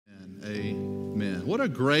amen. What a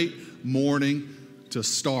great morning to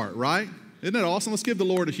start, right? Isn't that awesome? Let's give the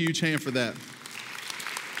Lord a huge hand for that.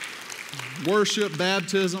 Worship,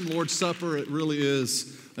 baptism, Lord's Supper, it really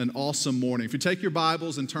is an awesome morning. If you take your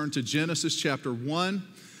Bibles and turn to Genesis chapter 1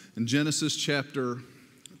 and Genesis chapter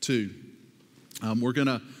 2. We're going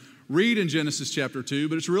to read in Genesis chapter 2,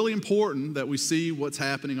 but it's really important that we see what's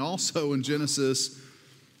happening also in Genesis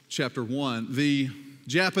chapter 1. The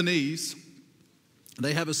Japanese,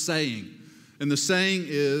 they have a saying, and the saying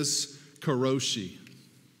is karoshi.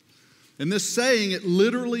 And this saying, it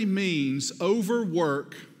literally means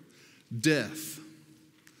overwork, death.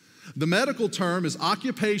 The medical term is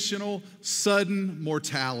occupational sudden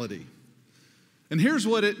mortality. And here's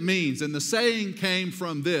what it means. And the saying came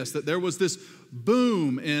from this, that there was this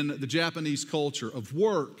boom in the Japanese culture of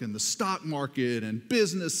work and the stock market and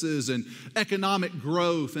businesses and economic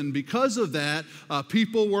growth. And because of that,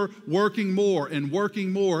 people were working more and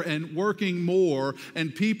working more and working more.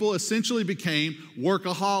 And people essentially became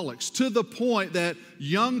workaholics to the point that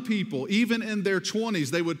young people, even in their 20s,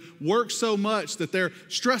 they would work so much that their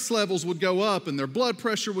stress levels would go up and their blood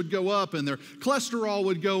pressure would go up and their cholesterol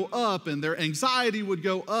would go up and their anxiety would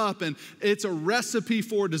go up. And it's a recipe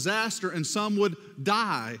for disaster, and some would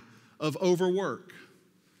die of overwork.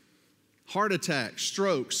 Heart attack,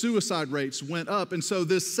 stroke, suicide rates went up. And so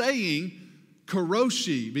this saying,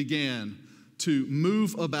 karoshi, began to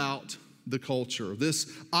move about the culture,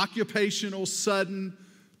 this occupational sudden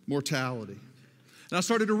mortality. And I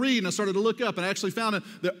started to read and I started to look up, and I actually found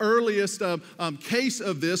the earliest case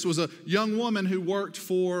of this was a young woman who worked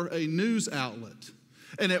for a news outlet.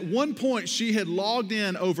 And at one point, she had logged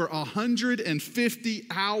in over 150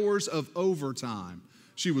 hours of overtime.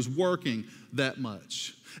 She was working that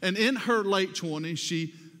much. And in her late 20s,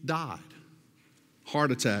 she died.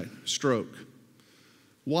 Heart attack, stroke.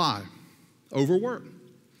 Why? Overwork.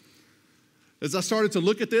 As I started to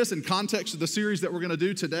look at this in context of the series that we're going to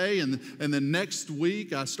do today and then next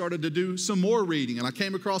week, I started to do some more reading. And I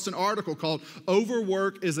came across an article called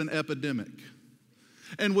Overwork is an Epidemic.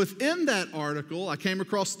 And within that article, I came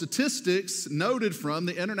across statistics noted from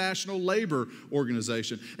the International Labor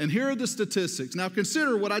Organization. And here are the statistics. Now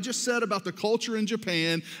consider what I just said about the culture in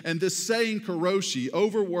Japan and this saying karoshi,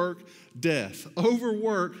 overwork, death.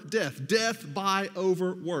 Overwork, death. Death by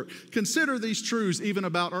overwork. Consider these truths even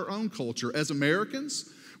about our own culture. As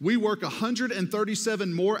Americans, we work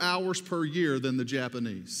 137 more hours per year than the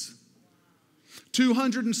Japanese.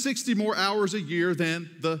 260 more hours a year than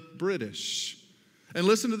the British. And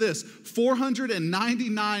listen to this,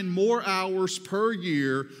 499 more hours per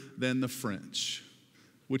year than the French,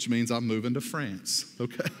 which means I'm moving to France,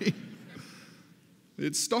 okay?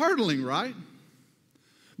 It's startling, right?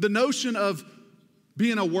 The notion of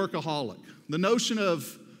being a workaholic, the notion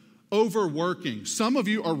of overworking. Some of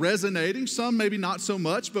you are resonating, some maybe not so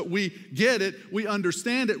much, but we get it, we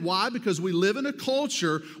understand it. Why? Because we live in a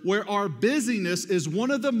culture where our busyness is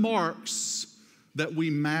one of the marks that we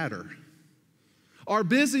matter. Our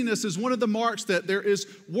busyness is one of the marks that there is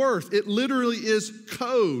worth. It literally is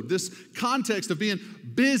code. This context of being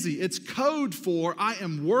busy, it's code for I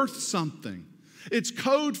am worth something. It's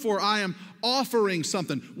code for I am offering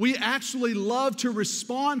something. We actually love to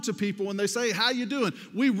respond to people when they say, how you doing?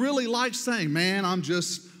 We really like saying, man, I'm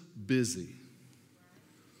just busy.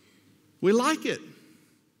 We like it.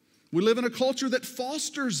 We live in a culture that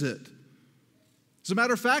fosters it. As a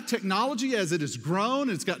matter of fact, technology, as it has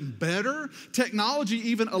grown, it's gotten better. Technology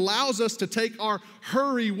even allows us to take our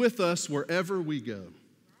hurry with us wherever we go.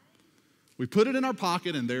 We put it in our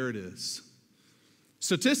pocket, and there it is.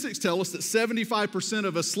 Statistics tell us that 75%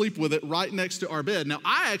 of us sleep with it right next to our bed. Now,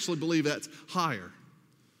 I actually believe that's higher.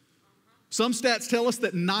 Some stats tell us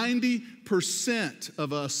that 90%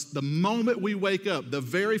 of us, the moment we wake up, the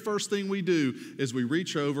very first thing we do is we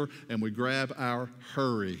reach over and we grab our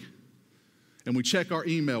hurry. And we check our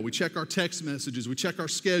email, we check our text messages, we check our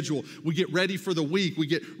schedule, we get ready for the week, we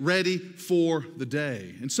get ready for the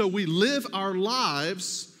day. And so we live our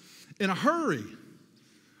lives in a hurry.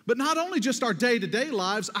 But not only just our day-to-day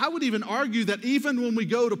lives, I would even argue that even when we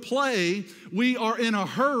go to play, we are in a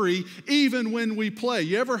hurry even when we play.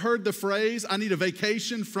 You ever heard the phrase, I need a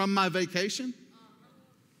vacation from my vacation?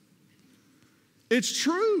 It's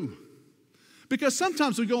true. Because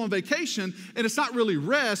sometimes we go on vacation and it's not really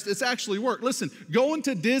rest, it's actually work. Listen, going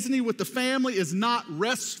to Disney with the family is not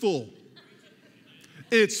restful.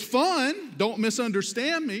 It's fun, don't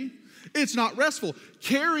misunderstand me. It's not restful.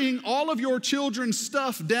 Carrying all of your children's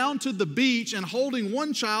stuff down to the beach and holding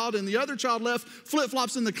one child and the other child left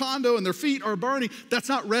flip-flops in the condo and their feet are burning, that's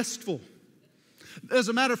not restful. As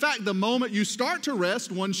a matter of fact, the moment you start to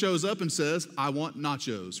rest, one shows up and says, I want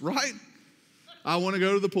nachos, right? I want to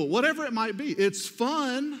go to the pool, whatever it might be. It's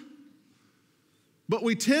fun, but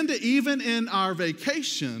we tend to, even in our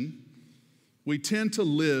vacation, we tend to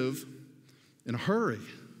live in a hurry.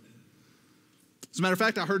 As a matter of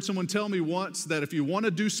fact, I heard someone tell me once that if you want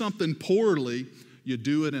to do something poorly, you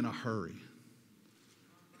do it in a hurry.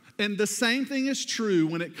 And the same thing is true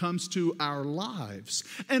when it comes to our lives.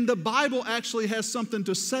 And the Bible actually has something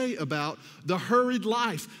to say about the hurried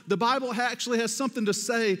life. The Bible actually has something to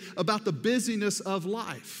say about the busyness of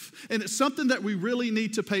life. And it's something that we really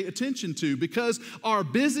need to pay attention to, because our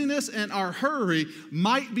busyness and our hurry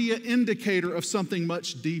might be an indicator of something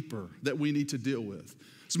much deeper that we need to deal with.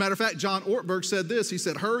 As a matter of fact, John Ortberg said this. He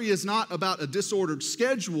said, hurry is not about a disordered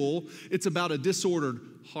schedule, it's about a disordered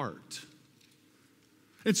heart.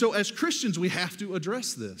 And so as Christians, we have to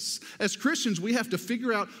address this. As Christians, we have to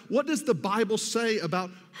figure out, what does the Bible say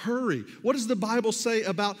about hurry? What does the Bible say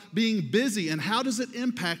about being busy, and how does it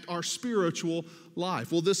impact our spiritual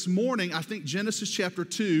life? Well, this morning, I think Genesis chapter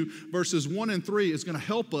 2, verses 1 and 3 is going to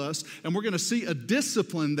help us, and we're going to see a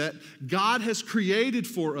discipline that God has created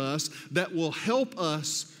for us that will help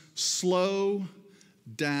us slow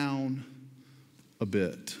down a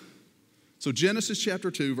bit. So Genesis chapter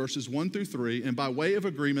 2, verses 1 through 3, and by way of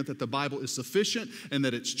agreement that the Bible is sufficient and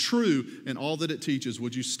that it's true in all that it teaches,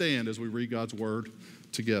 would you stand as we read God's word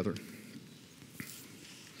together?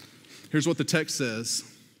 Here's what the text says.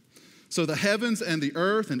 So the heavens and the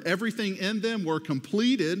earth and everything in them were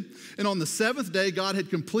completed, and on the seventh day God had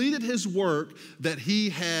completed his work that he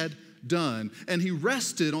had done. And he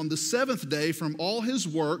rested on the seventh day from all his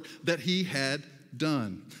work that he had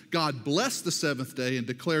done. God blessed the seventh day and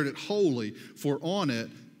declared it holy, for on it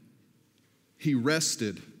he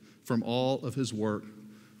rested from all of his work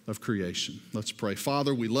of creation. Let's pray.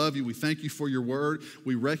 Father, we love you. We thank you for your word.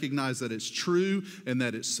 We recognize that it's true and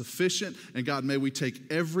that it's sufficient. And God, may we take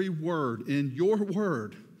every word in your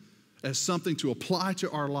word as something to apply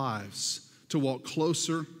to our lives, to walk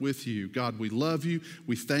closer with you. God, we love you.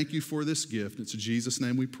 We thank you for this gift. It's in Jesus'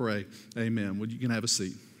 name we pray. Amen. Well, you can have a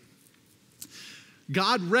seat.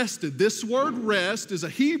 God rested. This word rest is a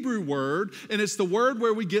Hebrew word, and it's the word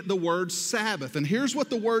where we get the word Sabbath. And here's what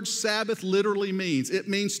the word Sabbath literally means. It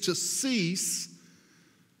means to cease,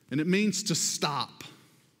 and it means to stop.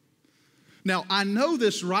 Now, I know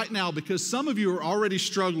this right now because some of you are already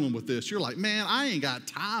struggling with this. You're like, man, I ain't got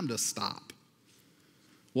time to stop.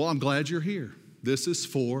 Well, I'm glad you're here. This is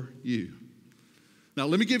for you. Now,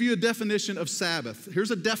 let me give you a definition of Sabbath.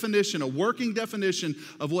 Here's a definition, a working definition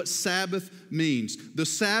of what Sabbath means. The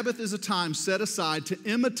Sabbath is a time set aside to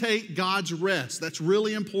imitate God's rest. That's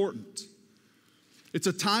really important. It's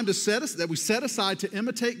a time that we set aside to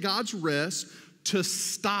imitate God's rest, to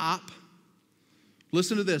stop,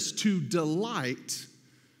 listen to this, to delight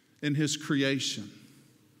in his creation,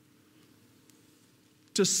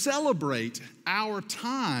 to celebrate our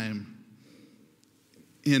time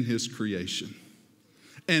in his creation,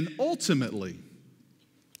 and ultimately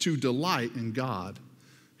to delight in God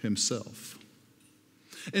himself.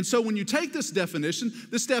 And so when you take this definition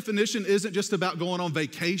isn't just about going on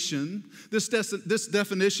vacation. This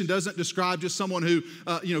definition doesn't describe just someone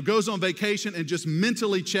who goes on vacation and just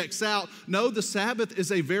mentally checks out. No, the Sabbath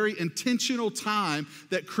is a very intentional time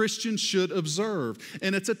that Christians should observe.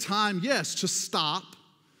 And it's a time, yes, to stop.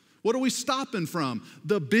 What are we stopping from?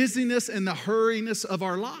 The busyness and the hurriness of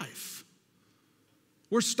our life.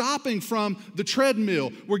 We're stopping from the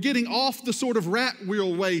treadmill. We're getting off the sort of rat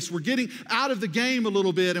wheel race. We're getting out of the game a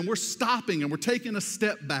little bit, and we're stopping and we're taking a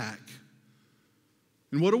step back.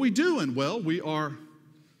 And what are we doing? Well, we are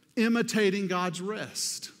imitating God's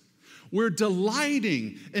rest. We're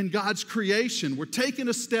delighting in God's creation. We're taking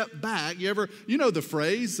a step back. You know the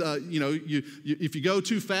phrase, if you go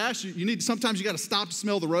too fast, sometimes you got to stop to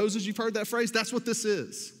smell the roses. You've heard that phrase? That's what this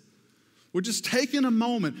is. We're just taking a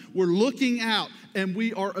moment, we're looking out, and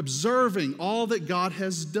we are observing all that God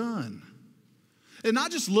has done. And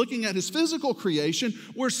not just looking at his physical creation,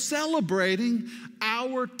 we're celebrating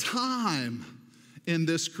our time in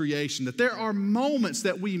this creation. That there are moments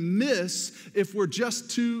that we miss if we're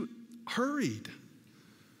just too hurried.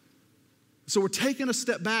 So we're taking a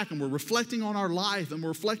step back and we're reflecting on our life and we're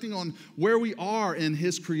reflecting on where we are in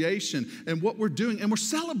his creation and what we're doing. And we're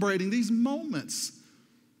celebrating these moments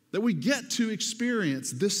that we get to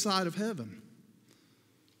experience this side of heaven.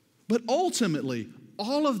 But ultimately,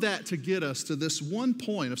 all of that to get us to this one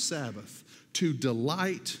point of Sabbath, to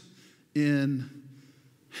delight in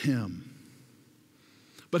him.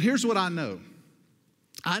 But here's what I know.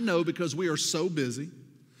 I know because we are so busy.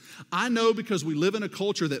 I know because we live in a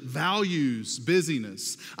culture that values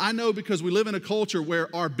busyness. I know because we live in a culture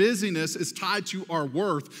where our busyness is tied to our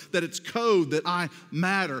worth, that it's code, that I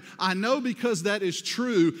matter. I know because that is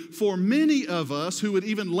true for many of us who would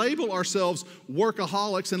even label ourselves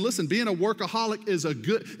workaholics. And listen, being a workaholic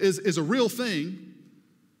is a real thing,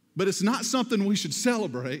 but it's not something we should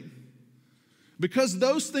celebrate. Because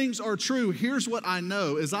those things are true, here's what I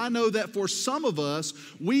know, is I know that for some of us,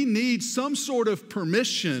 we need some sort of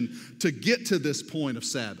permission to get to this point of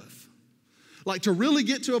Sabbath. Like to really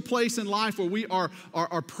get to a place in life where we are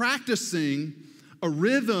practicing a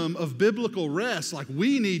rhythm of biblical rest. Like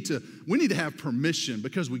we need to have permission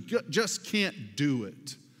because we just can't do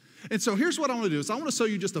it. And so here's what I want to do, is I want to show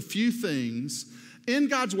you just a few things in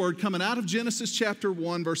God's word coming out of Genesis chapter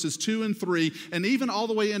 1, verses 2 and 3, and even all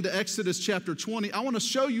the way into Exodus chapter 20, I want to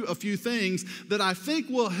show you a few things that I think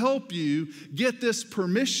will help you get this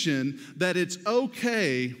permission that it's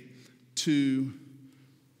okay to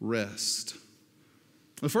rest.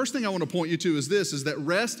 The first thing I want to point you to is this, is that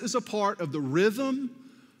rest is a part of the rhythm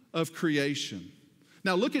of creation.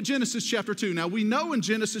 Now look at Genesis chapter 2. Now we know in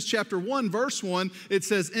Genesis chapter 1, verse 1, it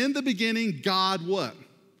says, in the beginning, God what?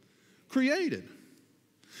 Created.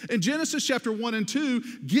 And Genesis chapter 1 and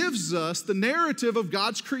 2 gives us the narrative of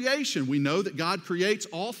God's creation. We know that God creates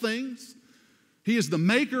all things. He is the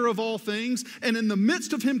maker of all things. And in the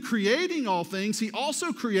midst of him creating all things, he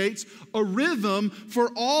also creates a rhythm for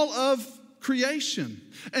all of creation.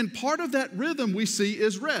 And part of that rhythm we see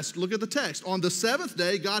is rest. Look at the text. On the seventh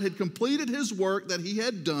day, God had completed his work that he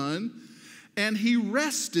had done, and he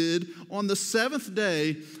rested on the seventh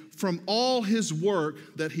day from all his work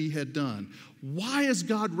that he had done. Why is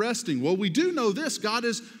God resting? Well, we do know this. God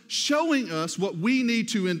is showing us what we need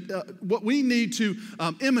to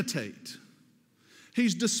imitate.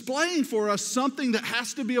 He's displaying for us something that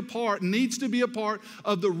has to be a part, needs to be a part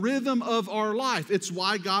of the rhythm of our life. It's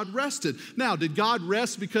why God rested. Now, did God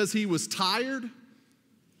rest because he was tired?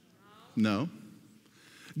 No.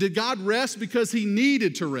 Did God rest because he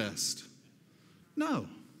needed to rest? No.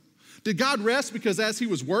 Did God rest because as he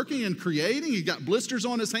was working and creating, he got blisters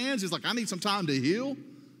on his hands? He's like, I need some time to heal?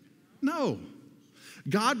 No.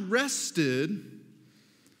 God rested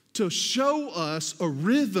to show us a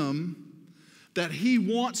rhythm that he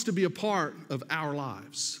wants to be a part of our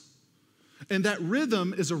lives. And that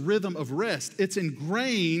rhythm is a rhythm of rest. It's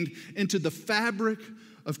ingrained into the fabric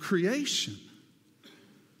of creation.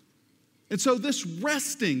 And so this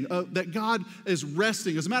resting, that God is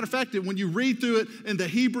resting, as a matter of fact, when you read through it in the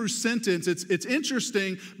Hebrew sentence, it's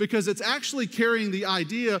interesting because it's actually carrying the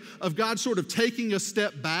idea of God sort of taking a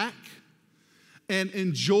step back and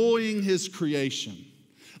enjoying his creation.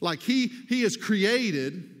 Like he is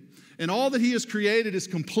created, and all that he has created is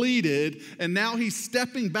completed, and now he's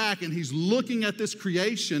stepping back and he's looking at this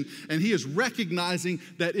creation and he is recognizing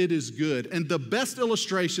that it is good. And the best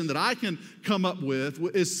illustration that I can come up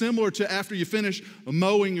with is similar to after you finish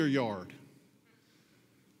mowing your yard.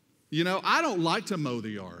 You know, I don't like to mow the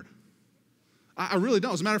yard. I really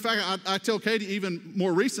don't. As a matter of fact, I tell Katie even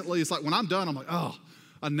more recently, it's like when I'm done, I'm like, oh,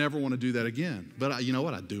 I never want to do that again. But you know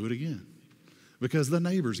what? I do it again because the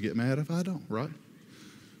neighbors get mad if I don't, right?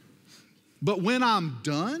 But when I'm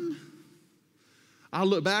done, I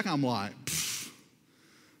look back, I'm like,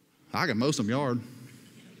 I can mow some yard.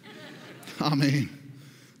 I mean,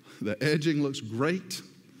 the edging looks great,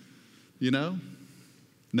 you know.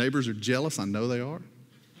 Neighbors are jealous, I know they are.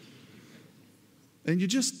 And you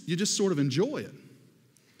just sort of enjoy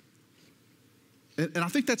it. And I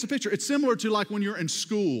think that's a picture. It's similar to like when you're in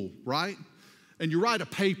school, right? And you write a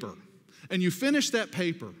paper, and you finish that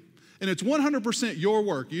paper. And it's 100% your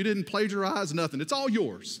work. You didn't plagiarize nothing. It's all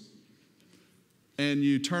yours. And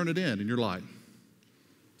you turn it in and you're like,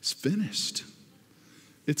 it's finished.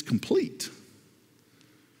 It's complete.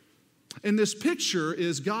 And this picture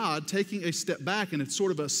is God taking a step back, and it's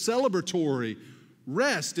sort of a celebratory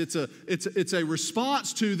rest. It's a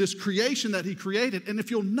response to this creation that he created. And if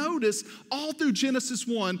you'll notice, all through Genesis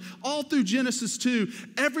 1, all through Genesis 2,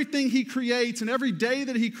 everything he creates and every day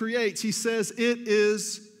that he creates, he says it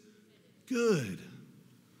is good.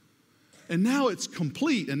 And now it's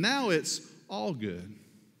complete, and now it's all good.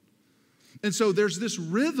 And so there's this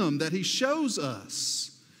rhythm that he shows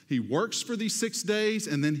us. He works for these 6 days,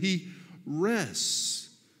 and then he rests.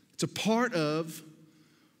 It's a part of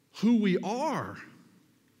who we are.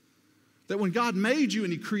 That when God made you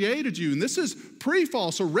and he created you, and this is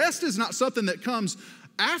pre-fall, so rest is not something that comes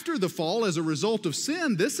after the fall as a result of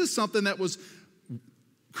sin. This is something that was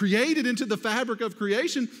created into the fabric of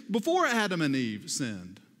creation before Adam and Eve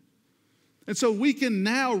sinned. And so we can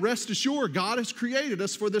now rest assured God has created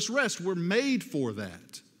us for this rest. We're made for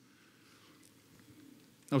that.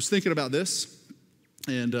 I was thinking about this,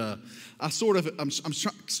 and I'm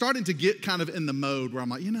starting to get kind of in the mode where I'm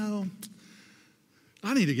like,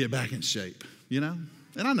 I need to get back in shape, And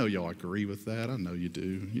I know y'all agree with that. I know you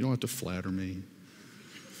do. You don't have to flatter me.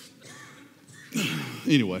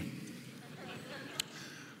 Anyway.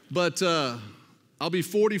 But I'll be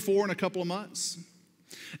 44 in a couple of months.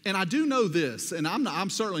 And I do know this, and I'm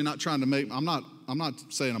certainly not trying to I'm not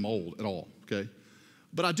saying I'm old at all, okay?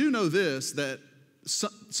 But I do know this, that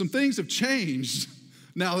some things have changed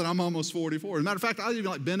now that I'm almost 44. As a matter of fact, I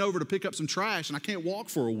even bend over to pick up some trash, and I can't walk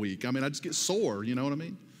for a week. I just get sore, you know what I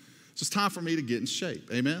mean? So it's time for me to get in shape.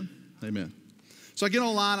 Amen? Amen. So I get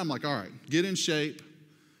online, I'm like, all right, get in shape,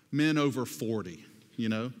 men over 40,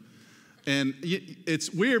 And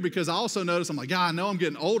it's weird because I also notice, I'm like, yeah, I know I'm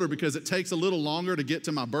getting older because it takes a little longer to get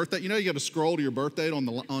to my birthday. You got to scroll to your birthday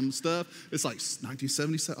on stuff. It's like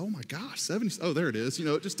 1977. Oh my gosh, 70. Oh, there it is.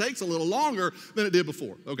 It just takes a little longer than it did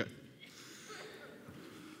before. Okay.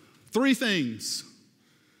 Three things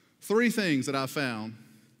that I found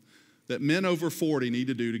that men over 40 need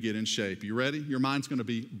to do to get in shape. You ready? Your mind's going to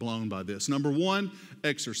be blown by this. Number one,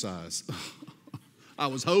 exercise. I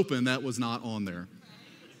was hoping that was not on there.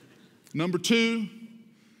 Number two,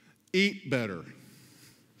 eat better.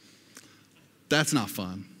 That's not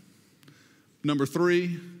fun. Number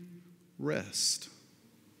three, rest.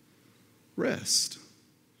 Rest.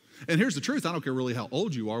 And here's the truth. I don't care really how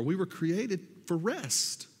old you are. We were created for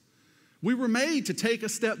rest. We were made to take a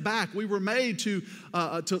step back. We were made to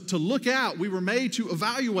look out. We were made to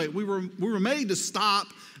evaluate. We were made to stop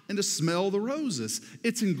and to smell the roses.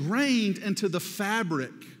 It's ingrained into the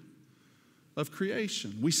fabric of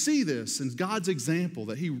creation. We see this in God's example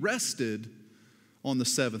that he rested on the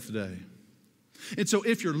seventh day. And so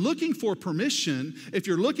if you're looking for permission, if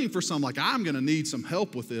you're looking for some I'm going to need some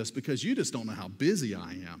help with this because you just don't know how busy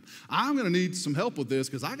I am. I'm going to need some help with this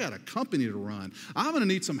because I got a company to run. I'm going to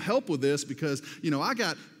need some help with this because, I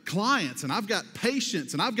got clients and I've got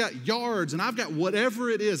patients and I've got yards and I've got whatever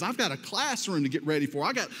it is. I've got a classroom to get ready for.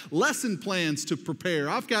 I got lesson plans to prepare.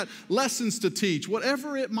 I've got lessons to teach,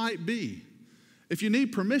 whatever it might be. If you need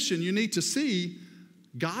permission, you need to see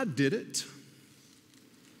God did it.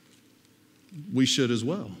 We should as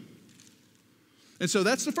well. And so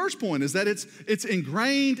that's the first point, is that it's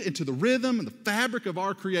ingrained into the rhythm and the fabric of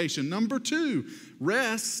our creation. Number two,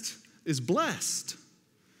 rest is blessed.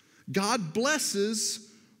 God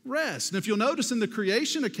blesses rest. And if you'll notice in the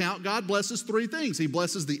creation account, God blesses three things. He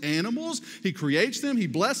blesses the animals, he creates them, he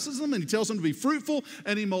blesses them, and he tells them to be fruitful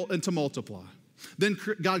and to multiply. Then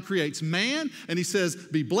God creates man, and he says,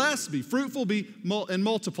 be blessed, be fruitful, and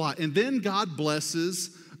multiply. And then God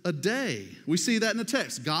blesses a day. We see that in the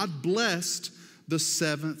text. God blessed the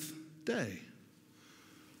seventh day.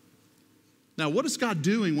 Now, what is God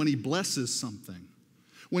doing when he blesses something?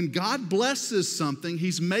 When God blesses something,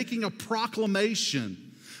 he's making a proclamation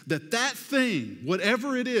that thing,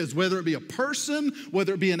 whatever it is, whether it be a person,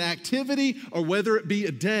 whether it be an activity, or whether it be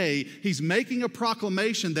a day, he's making a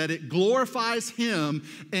proclamation that it glorifies him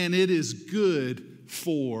and it is good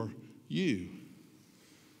for you.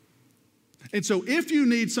 And so if you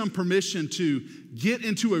need some permission to get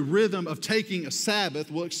into a rhythm of taking a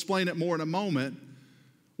Sabbath, we'll explain it more in a moment,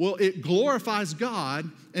 well, it glorifies God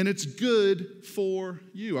and it's good for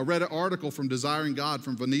you. I read an article from Desiring God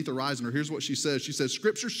from Vanitha Reisner. Here's what she says. She says,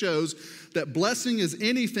 Scripture shows that blessing is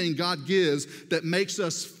anything God gives that makes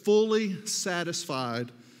us fully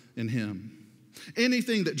satisfied in him.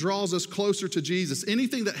 Anything that draws us closer to Jesus,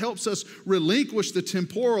 anything that helps us relinquish the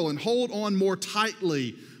temporal and hold on more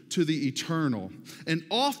tightly to the eternal. And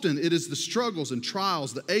often it is the struggles and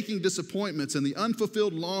trials, the aching disappointments, and the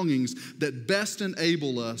unfulfilled longings that best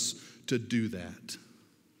enable us to do that.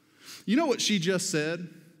 You know what she just said?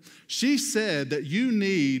 She said that you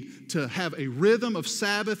need to have a rhythm of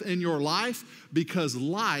Sabbath in your life because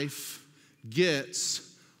life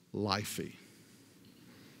gets lifey.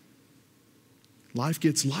 Life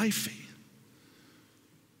gets lifey.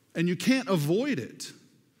 And you can't avoid it.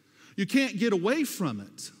 You can't get away from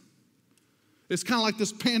it. It's kind of like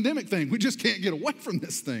this pandemic thing. We just can't get away from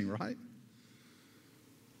this thing, right?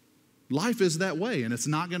 Life is that way, and it's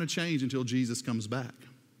not going to change until Jesus comes back.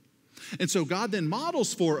 And so God then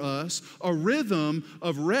models for us a rhythm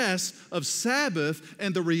of rest, of Sabbath,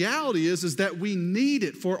 and the reality is that we need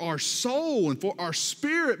it for our soul and for our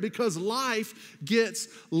spirit because life gets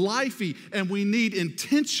lifey, and we need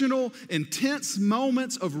intentional, intense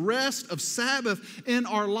moments of rest, of Sabbath in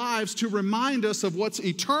our lives to remind us of what's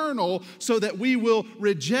eternal so that we will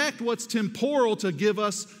reject what's temporal to give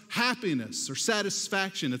us happiness or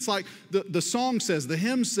satisfaction. It's like the song says, the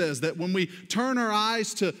hymn says that when we turn our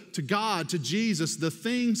eyes to God God, to Jesus, the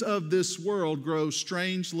things of this world grow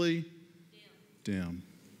strangely dim.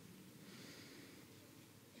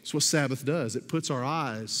 That's what Sabbath does. It puts our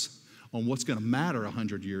eyes on what's going to matter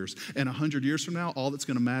 100 years. And 100 years from now, all that's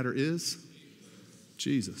going to matter is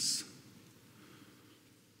Jesus.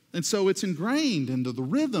 And so it's ingrained into the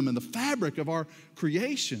rhythm and the fabric of our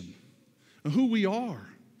creation, of who we are.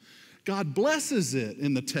 God blesses it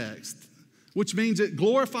in the text, which means it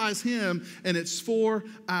glorifies Him and it's for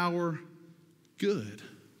our good.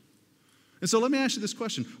 And so let me ask you this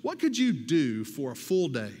question. What could you do for a full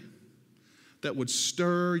day that would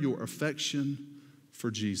stir your affection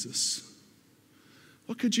for Jesus?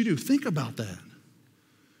 What could you do? Think about that.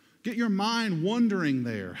 Get your mind wandering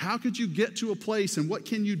there. How could you get to a place, and what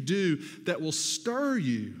can you do that will stir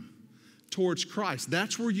you towards Christ?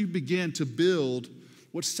 That's where you begin to build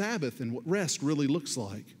what Sabbath and what rest really looks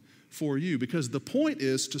like for you, because the point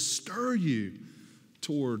is to stir you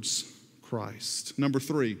towards Christ. Number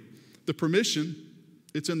 3, the permission,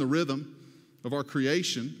 it's in the rhythm of our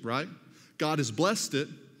creation, right? God has blessed it,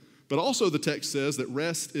 but also the text says that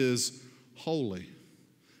rest is holy.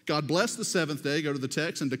 God blessed the seventh day, go to the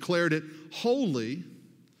text, and declared it holy,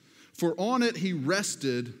 for on it He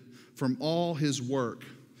rested from all His work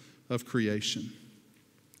of creation.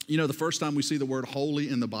 You know, the first time we see the word holy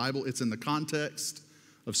in the Bible, it's in the context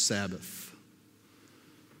of Sabbath.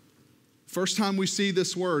 First time we see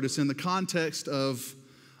this word, it's in the context of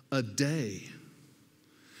a day.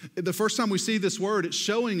 The first time we see this word, it's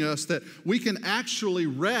showing us that we can actually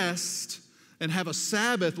rest and have a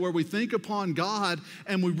Sabbath where we think upon God,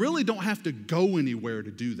 and we really don't have to go anywhere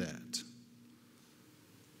to do that.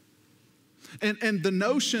 And the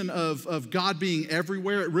notion of God being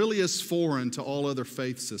everywhere, it really is foreign to all other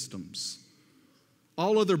faith systems.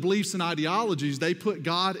 All other beliefs and ideologies, they put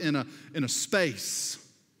God in a space.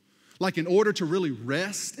 Like in order to really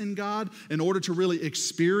rest in God, in order to really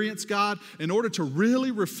experience God, in order to really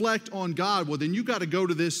reflect on God, well, then you got to go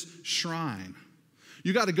to this shrine.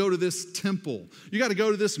 You got to go to this temple. You got to go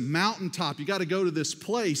to this mountaintop. You got to go to this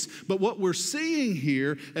place. But what we're seeing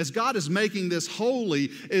here, as God is making this holy,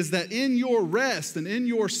 is that in your rest and in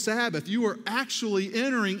your Sabbath, you are actually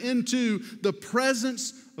entering into the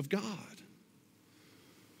presence of God.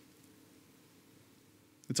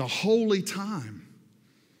 It's a holy time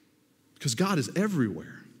because God is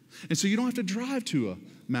everywhere. And so you don't have to drive to a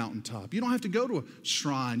mountaintop. You don't have to go to a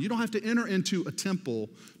shrine. You don't have to enter into a temple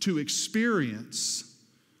to experience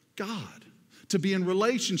God, to be in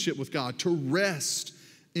relationship with God, to rest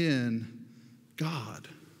in God.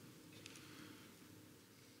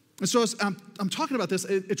 And so as I'm talking about this,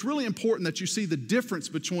 it's really important that you see the difference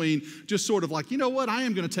between just sort of like, you know what, I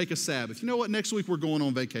am going to take a Sabbath. You know what, next week we're going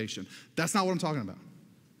on vacation. That's not what I'm talking about.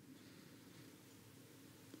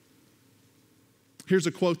 Here's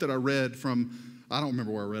a quote that I read from, I don't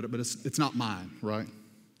remember where I read it, but it's not mine, right?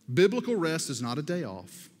 Biblical rest is not a day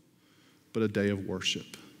off, but a day of worship.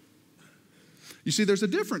 You see, there's a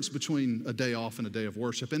difference between a day off and a day of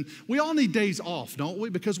worship. And we all need days off, don't we?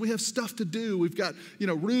 Because we have stuff to do. We've got,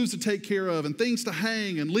 roofs to take care of and things to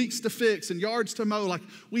hang and leaks to fix and yards to mow. Like,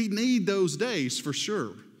 we need those days for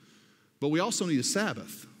sure. But we also need a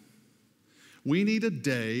Sabbath. We need a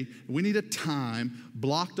day, we need a time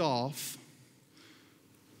blocked off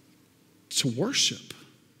to worship,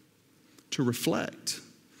 to reflect,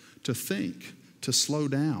 to think, to slow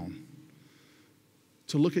down,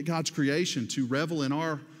 to look at God's creation, to revel in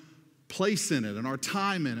our place in it and our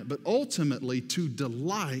time in it, but ultimately to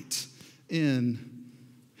delight in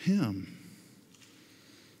Him.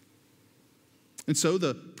 And so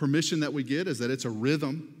the permission that we get is that it's a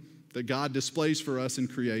rhythm that God displays for us in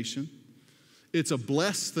creation. It's a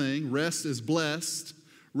blessed thing. Rest is blessed.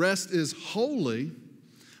 Rest is holy,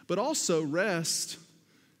 but also rest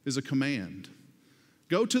is a command.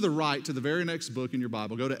 Go to the right to the very next book in your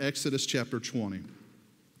Bible. Go to Exodus chapter 20.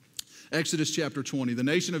 Exodus chapter 20. The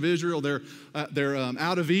nation of Israel, they're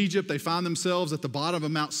out of Egypt. They find themselves at the bottom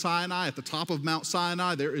of Mount Sinai. At the top of Mount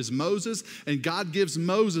Sinai, there is Moses, and God gives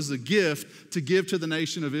Moses a gift to give to the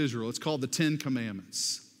nation of Israel. It's called the 10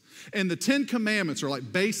 Commandments. And the 10 Commandments are like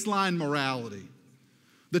baseline morality.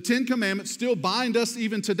 The 10 Commandments still bind us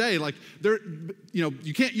even today. Like,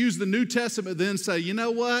 you can't use the New Testament then say, you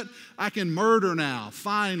know what? I can murder now,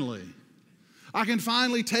 finally. I can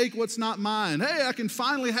finally take what's not mine. Hey, I can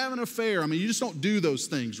finally have an affair. I mean, you just don't do those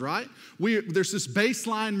things, right? There's this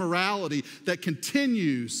baseline morality that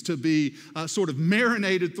continues to be sort of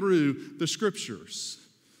marinated through the Scriptures.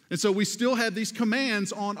 And so we still have these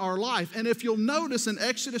commands on our life. And if you'll notice in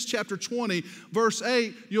Exodus chapter 20, verse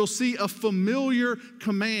 8, you'll see a familiar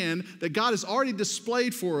command that God has already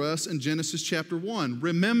displayed for us in Genesis chapter 1.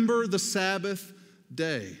 Remember the Sabbath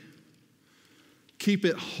day. Keep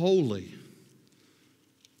it holy.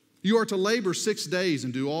 You are to labor 6 days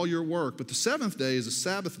and do all your work, but the seventh day is a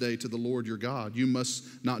Sabbath day to the Lord your God. You must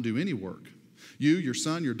not do any work. You, your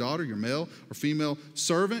son, your daughter, your male or female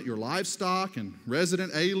servant, your livestock, and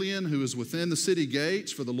resident alien who is within the city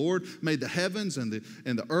gates. For the Lord made the heavens and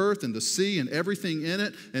the earth and the sea and everything in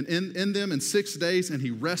it, and in them in 6 days, and he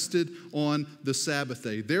rested on the Sabbath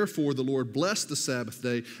day. Therefore, the Lord blessed the Sabbath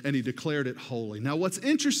day, and he declared it holy. Now, what's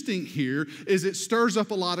interesting here is it stirs up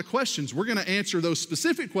a lot of questions. We're going to answer those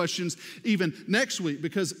specific questions even next week,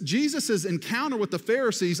 because Jesus' encounter with the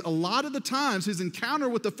Pharisees, a lot of the times his encounter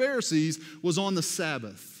with the Pharisees was on the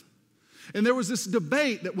Sabbath. And there was this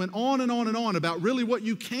debate that went on and on and on about really what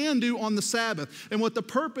you can do on the Sabbath and what the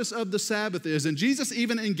purpose of the Sabbath is. And Jesus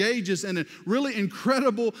even engages in a really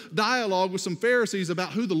incredible dialogue with some Pharisees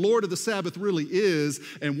about who the Lord of the Sabbath really is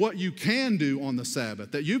and what you can do on the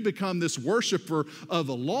Sabbath. That you've become this worshiper of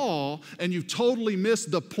a law and you've totally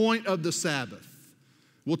missed the point of the Sabbath.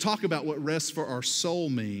 We'll talk about what rest for our soul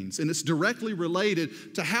means, and it's directly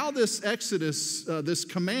related to how this this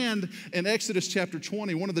command in Exodus chapter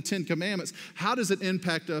 20, one of the 10 commandments, how does it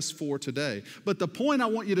impact us for today? But the point I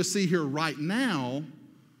want you to see here right now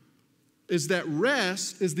is that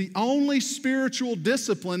rest is the only spiritual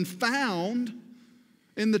discipline found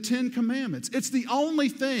in the 10 commandments. It's the only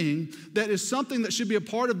thing that is something that should be a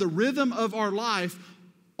part of the rhythm of our life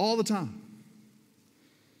all the time.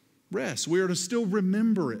 Rest. We are to still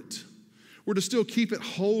remember it. We're to still keep it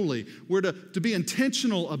holy. We're to be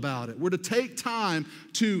intentional about it. We're to take time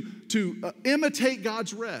to imitate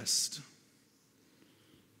God's rest,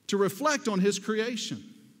 to reflect on his creation,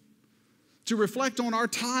 to reflect on our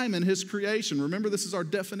time in his creation. Remember, this is our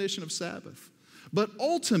definition of Sabbath. But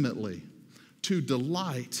ultimately, to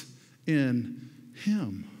delight in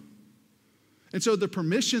him. And so the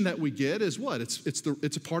permission that we get is what? It's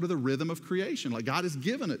a part of the rhythm of creation. Like God has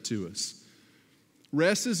given it to us.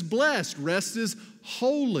 Rest is blessed. Rest is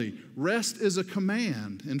holy. Rest is a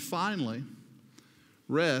command. And finally,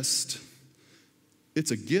 rest,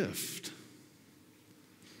 it's a gift.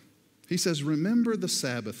 He says, remember the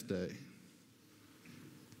Sabbath day.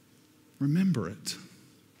 Remember it.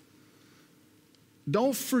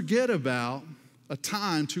 Don't forget about a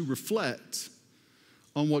time to reflect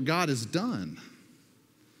on what God has done.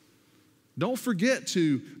 Don't forget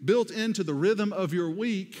to, built into the rhythm of your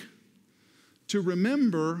week, to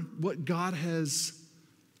remember what God has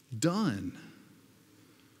done.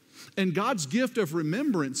 And God's gift of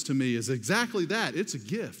remembrance to me is exactly that. It's a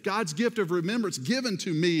gift. God's gift of remembrance given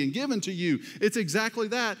to me and given to you, it's exactly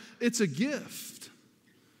that. It's a gift.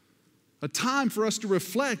 A time for us to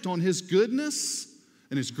reflect on his goodness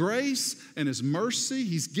and his grace and his mercy.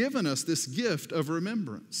 He's given us this gift of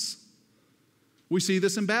remembrance. We see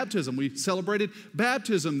this in baptism. We celebrated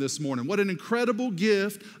baptism this morning. What an incredible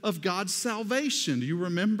gift of God's salvation. Do you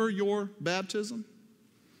remember your baptism?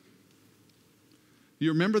 Do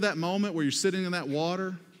you remember that moment where you're sitting in that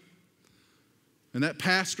water and that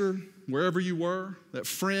pastor, wherever you were, that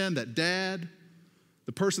friend, that dad,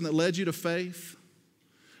 the person that led you to faith?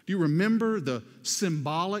 Do you remember the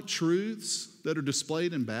symbolic truths that are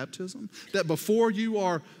displayed in baptism? That before you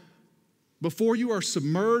are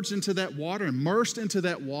submerged into that water, immersed into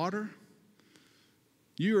that water,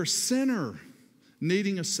 you're a sinner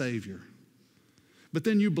needing a Savior. But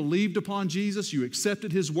then you believed upon Jesus, you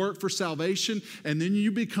accepted his work for salvation, and then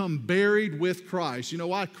you become buried with Christ. You know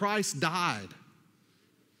why? Christ died.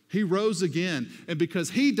 He rose again. And because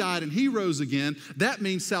he died and he rose again, that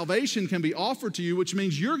means salvation can be offered to you, which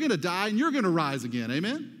means you're going to die and you're going to rise again.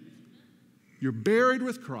 Amen? You're buried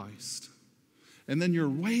with Christ. And then you're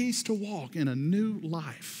raised to walk in a new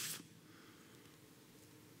life.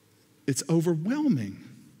 It's overwhelming,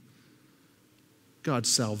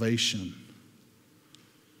 God's salvation.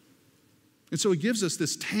 And so he gives us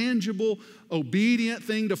this tangible, obedient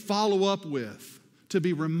thing to follow up with, to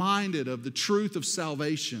be reminded of the truth of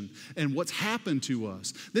salvation and what's happened to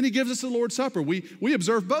us. Then he gives us the Lord's Supper. We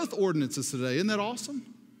observe both ordinances today. Isn't that awesome?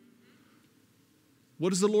 What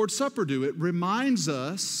does the Lord's Supper do? It reminds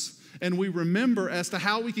us and we remember as to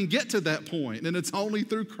how we can get to that point, and it's only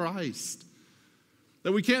through Christ.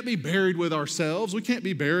 That we can't be buried with ourselves. We can't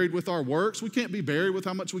be buried with our works. We can't be buried with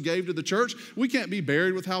how much we gave to the church. We can't be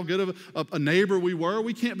buried with how good of a neighbor we were.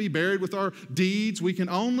 We can't be buried with our deeds. We can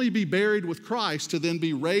only be buried with Christ to then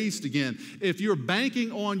be raised again. If you're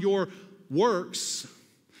banking on your works,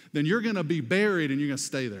 then you're going to be buried and you're going to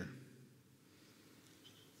stay there.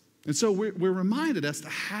 And so we're reminded as to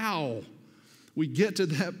how we get to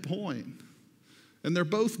that point. And they're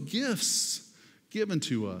both gifts given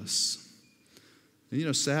to us.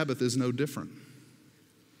 And Sabbath is no different.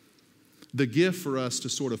 The gift for us to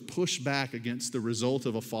sort of push back against the result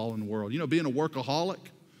of a fallen world. Being a workaholic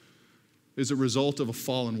is a result of a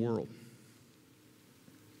fallen world.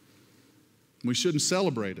 We shouldn't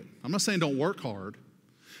celebrate it. I'm not saying don't work hard,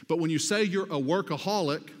 but when you say you're a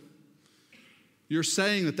workaholic, you're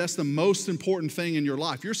saying that that's the most important thing in your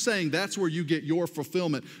life. You're saying that's where you get your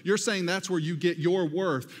fulfillment. You're saying that's where you get your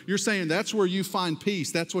worth. You're saying that's where you find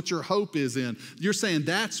peace. That's what your hope is in. You're saying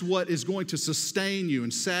that's what is going to sustain you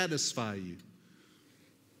and satisfy you.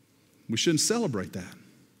 We shouldn't celebrate that.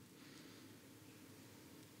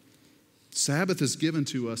 Sabbath is given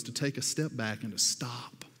to us to take a step back and to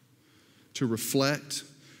stop, to reflect,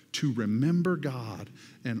 to remember God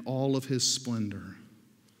and all of His splendor.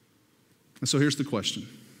 And so here's the question.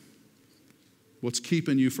 What's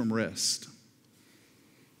keeping you from rest?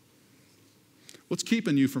 What's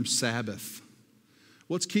keeping you from Sabbath?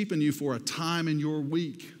 What's keeping you for a time in your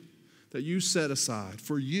week that you set aside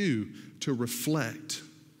for you to reflect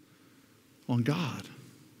on God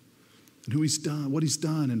and who He's done, what He's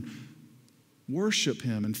done, and worship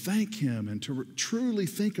Him and thank Him and to truly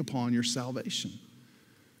think upon your salvation?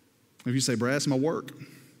 If you say, Brad, it's my work,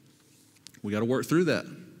 we got to work through that.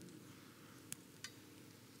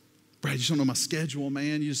 Brad, you just don't know my schedule,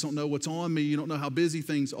 man. You just don't know what's on me. You don't know how busy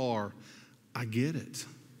things are. I get it.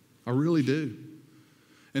 I really do.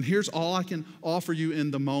 And here's all I can offer you in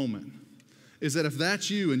the moment is that if that's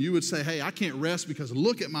you and you would say, hey, I can't rest because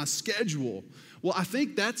look at my schedule. Well, I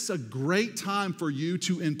think that's a great time for you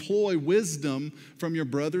to employ wisdom from your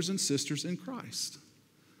brothers and sisters in Christ.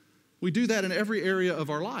 We do that in every area of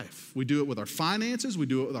our life. We do it with our finances. We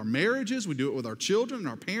do it with our marriages. We do it with our children and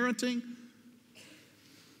our parenting.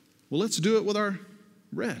 Well, let's do it with our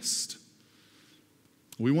rest.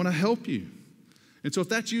 We want to help you. And so if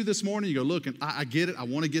that's you this morning, you go, look, and I get it. I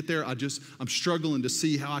want to get there. I'm struggling to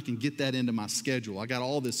see how I can get that into my schedule. I got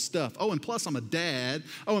all this stuff. Oh, and plus I'm a dad.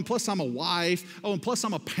 Oh, and plus I'm a wife. Oh, and plus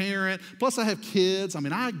I'm a parent. Plus I have kids.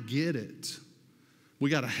 I get it. We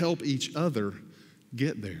got to help each other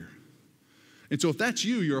get there. And so if that's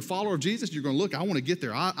you, you're a follower of Jesus, you're going to look, I want to get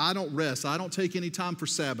there. I don't rest. I don't take any time for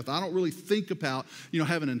Sabbath. I don't really think about,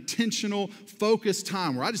 have an intentional, focused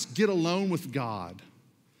time where I just get alone with God.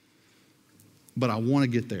 But I want to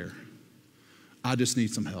get there. I just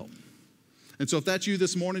need some help. And so if that's you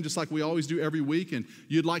this morning, just like we always do every week, and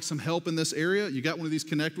you'd like some help in this area, you got one of these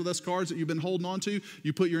Connect With Us cards that you've been holding on to,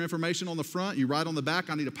 you put your information on the front, you write on the back,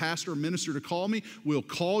 I need a pastor or minister to call me. We'll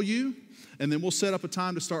call you, and then we'll set up a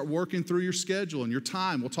time to start working through your schedule and your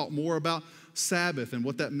time. We'll talk more about Sabbath and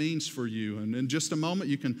what that means for you. And in just a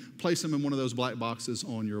moment, you can place them in one of those black boxes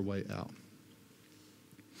on your way out.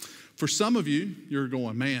 For some of you, you're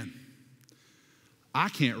going, man, I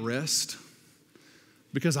can't rest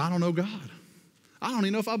because I don't know God. I don't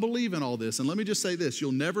even know if I believe in all this. And let me just say this,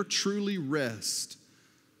 you'll never truly rest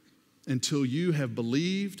until you have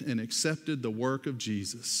believed and accepted the work of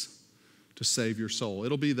Jesus to save your soul.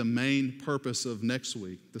 It'll be the main purpose of next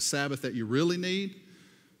week. The Sabbath that you really need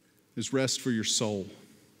is rest for your soul.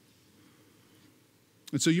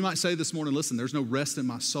 And so you might say this morning, listen, there's no rest in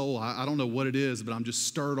my soul. I don't know what it is, but I'm just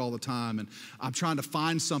stirred all the time. And I'm trying to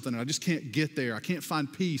find something, and I just can't get there. I can't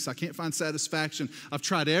find peace. I can't find satisfaction. I've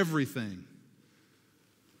tried everything.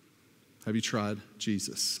 Have you tried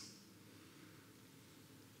Jesus?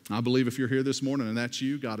 I believe if you're here this morning and that's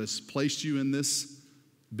you, God has placed you in this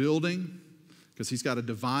building because He's got a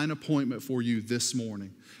divine appointment for you this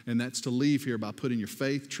morning. And that's to leave here by putting your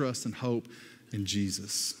faith, trust, and hope in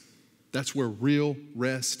Jesus. That's where real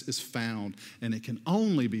rest is found, and it can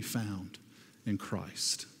only be found in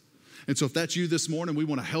Christ. And so if that's you this morning, we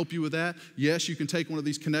want to help you with that. Yes, you can take one of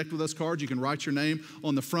these Connect With Us cards. You can write your name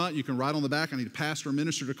on the front. You can write on the back, I need a pastor or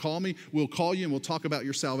minister to call me. We'll call you and we'll talk about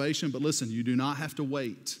your salvation. But listen, you do not have to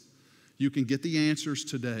wait. You can get the answers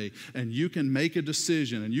today, and you can make a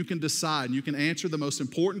decision, and you can decide, and you can answer the most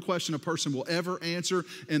important question a person will ever answer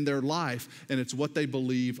in their life, and it's what they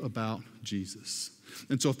believe about Jesus.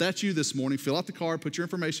 And so if that's you this morning, fill out the card, put your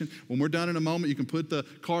information. When we're done in a moment, you can put the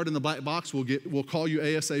card in the black box. We'll call you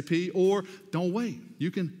ASAP, or don't wait.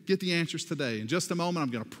 You can get the answers today. In just a moment,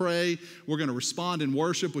 I'm going to pray. We're going to respond in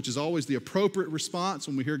worship, which is always the appropriate response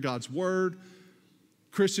when we hear God's word.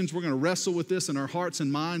 Christians, we're going to wrestle with this in our hearts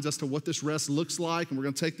and minds as to what this rest looks like, and we're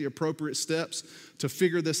going to take the appropriate steps to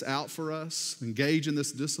figure this out for us, engage in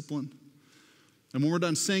this discipline. And when we're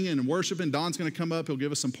done singing and worshiping, Don's going to come up. He'll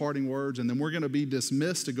give us some parting words, and then we're going to be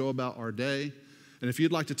dismissed to go about our day. And if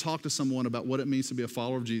you'd like to talk to someone about what it means to be a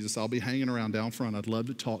follower of Jesus, I'll be hanging around down front. I'd love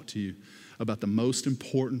to talk to you about the most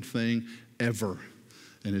important thing ever,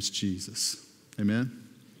 and it's Jesus. Amen?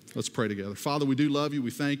 Let's pray together. Father, we do love you.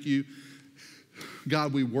 We thank you.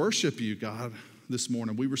 God, we worship you, God, this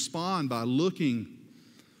morning. We respond by looking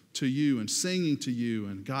to you and singing to you,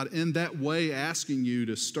 and God, in that way, asking you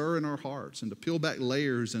to stir in our hearts and to peel back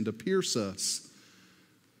layers and to pierce us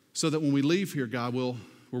so that when we leave here, God, we're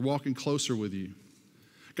walking closer with you.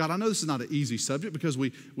 God, I know this is not an easy subject because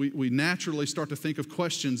we naturally start to think of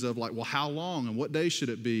questions of like, well, how long and what day should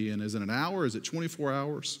it be? And is it an hour? Is it 24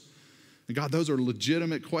 hours? And God, those are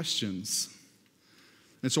legitimate questions.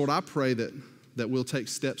 And so Lord, I pray that we'll take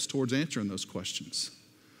steps towards answering those questions.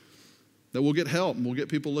 That we'll get help and we'll get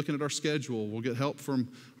people looking at our schedule. We'll get help from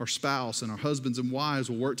our spouse, and our husbands and wives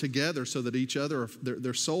will work together so that each other,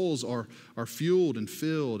 their souls are fueled and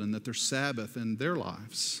filled, and that there's Sabbath in their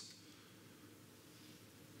lives.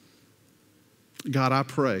 God, I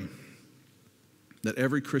pray that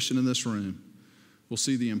every Christian in this room will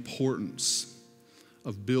see the importance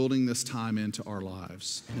of building this time into our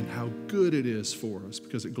lives and how good it is for us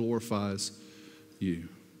because it glorifies you.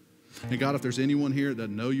 And God, if there's anyone here that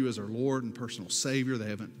doesn't know you as our Lord and personal Savior, they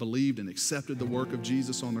haven't believed and accepted the work of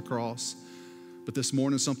Jesus on the cross, but this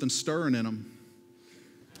morning something's stirring in them,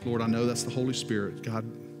 Lord, I know that's the Holy Spirit. God,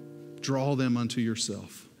 draw them unto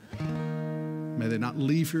yourself. May they not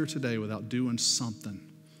leave here today without doing something.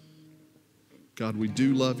 God, we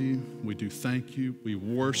do love you. We do thank you. We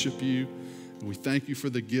worship you. And we thank you for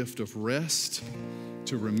the gift of rest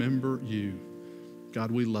to remember you. God,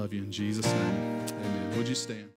 we love you in Jesus' name. Amen. Would you stand?